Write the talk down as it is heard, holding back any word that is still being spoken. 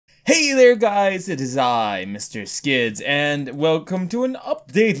Hey there guys, it is I, MisterSkids, and welcome to an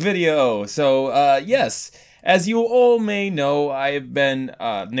update video. Yes, as you all may know, I've been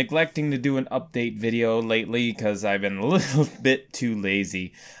neglecting to do an update video lately because I've been a little bit too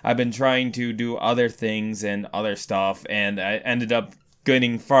lazy. I've been trying to do other things and other stuff, and I ended up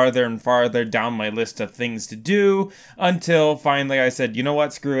getting farther and farther down my list of things to do until finally I said, you know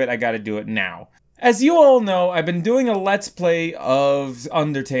what, screw it, I gotta do it now. As you all know, I've been doing a Let's Play of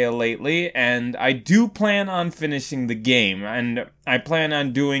Undertale lately, and I do plan on finishing the game, and I plan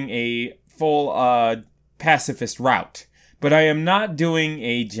on doing a full, pacifist route. But I am not doing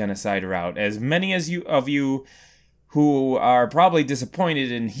a genocide route. As many as of you who are probably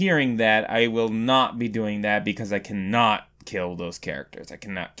disappointed in hearing that, I will not be doing that because I cannot kill those characters. I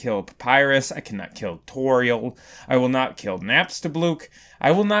cannot kill Papyrus, I cannot kill Toriel, I will not kill Napstablook,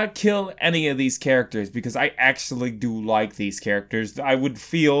 I will not kill any of these characters because I actually do like these characters. I would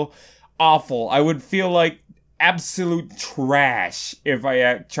feel awful. I would feel like absolute trash if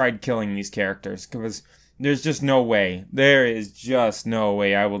I tried killing these characters because there's just no way. There is just no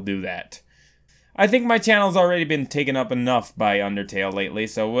way I will do that. I think my channel's already been taken up enough by Undertale lately,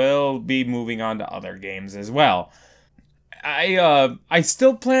 so we'll be moving on to other games as well. I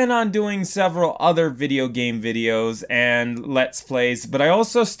still plan on doing several other video game videos and Let's Plays, but I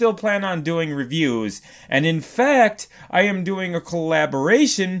also still plan on doing reviews. And in fact, I am doing a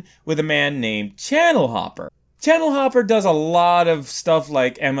collaboration with a man named Channel Hopper. Channel Hopper does a lot of stuff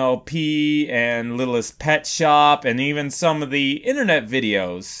like MLP and Littlest Pet Shop and even some of the internet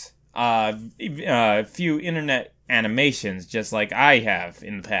videos. A few internet animations, just like I have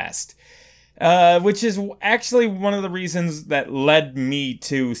in the past. Which is actually one of the reasons that led me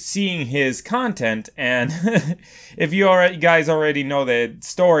to seeing his content, and if you guys already know the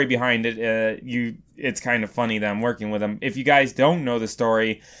story behind it, it's kind of funny that I'm working with him. If you guys don't know the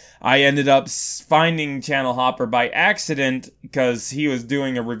story, I ended up finding Channel Hopper by accident because he was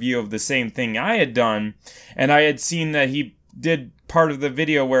doing a review of the same thing I had done, and I had seen that he did part of the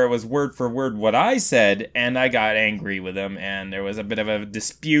video where it was word for word what I said, and I got angry with him, and there was a bit of a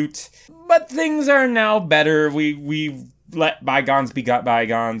dispute. But things are now better. We let bygones be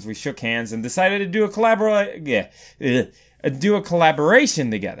bygones. We shook hands and decided to do a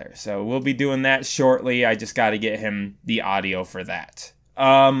collaboration together. So we'll be doing that shortly. I just got to get him the audio for that.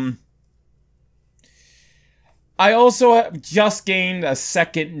 I also just gained a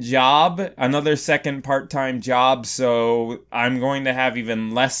second job, another second part-time job, so I'm going to have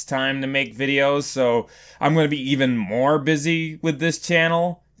even less time to make videos, so I'm going to be even more busy with this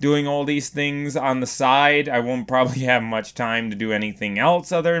channel, doing all these things on the side. I won't probably have much time to do anything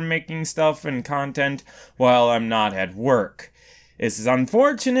else other than making stuff and content while I'm not at work. This is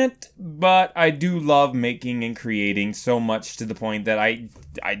unfortunate, but I do love making and creating so much to the point that I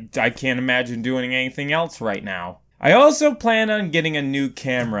can't imagine doing anything else right now. I also plan on getting a new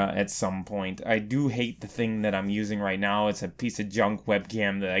camera at some point. I do hate the thing that I'm using right now. It's a piece of junk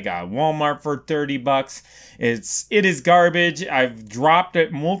webcam that I got at Walmart for 30 bucks. It is garbage. I've dropped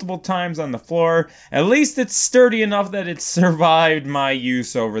it multiple times on the floor. At least it's sturdy enough that it's survived my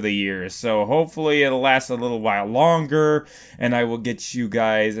use over the years. So hopefully it'll last a little while longer and I will get you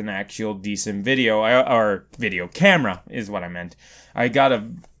guys an actual decent video, or video camera is what I meant. I got a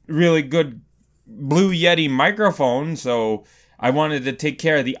really good Blue Yeti microphone, so I wanted to take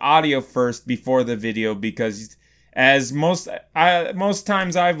care of the audio first before the video because as most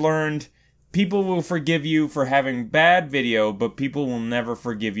times I've learned, people will forgive you for having bad video, but people will never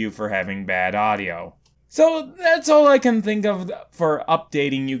forgive you for having bad audio. So that's all I can think of for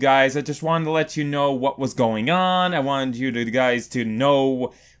updating you guys. I just wanted to let you know what was going on. I wanted you guys to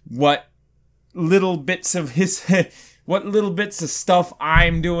know what little bits of what little bits of stuff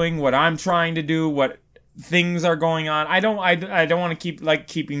I'm doing, what I'm trying to do, what things are going on. I don't want to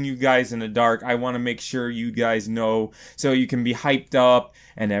keeping you guys in the dark. I want to make sure you guys know so you can be hyped up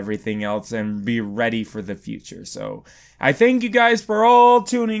and everything else and be ready for the future. So I thank you guys for all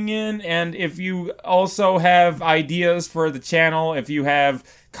tuning in, and if you also have ideas for the channel, if you have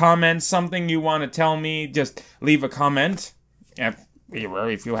comments, something you want to tell me, just leave a comment.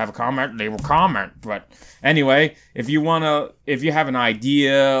 If you have a comment, leave a comment. But anyway, if you have an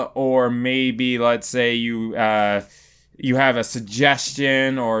idea, or maybe let's say you have a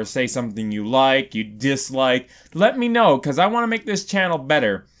suggestion, or say something you like, you dislike, let me know, because I want to make this channel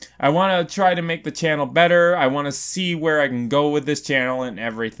better. I want to try to make the channel better. I want to see where I can go with this channel and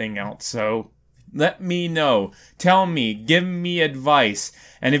everything else. So let me know. Tell me. Give me advice.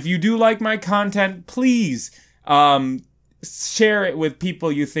 And if you do like my content, please, share it with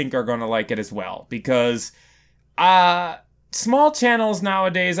people you think are going to like it as well, because small channels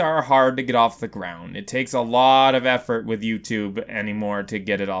nowadays are hard to get off the ground. It takes a lot of effort with YouTube anymore to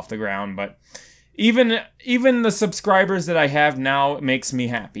get it off the ground, but even the subscribers that I have now makes me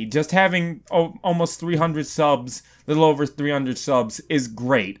happy. Just having almost 300 subs, little over 300 subs is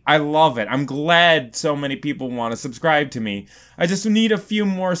great. I love it. I'm glad so many people want to subscribe to me. I just need a few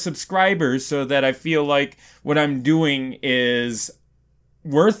more subscribers so that I feel like what I'm doing is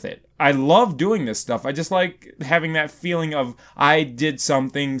worth it. I love doing this stuff. I just like having that feeling of I did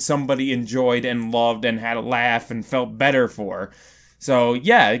something somebody enjoyed and loved and had a laugh and felt better for. So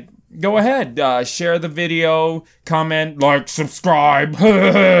yeah, go ahead, share the video, comment, like, subscribe.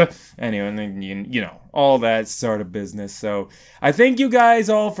 Anyway, you know, all that sort of business. So I thank you guys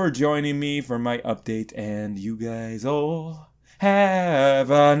all for joining me for my update, and you guys all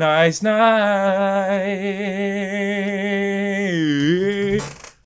have a nice night.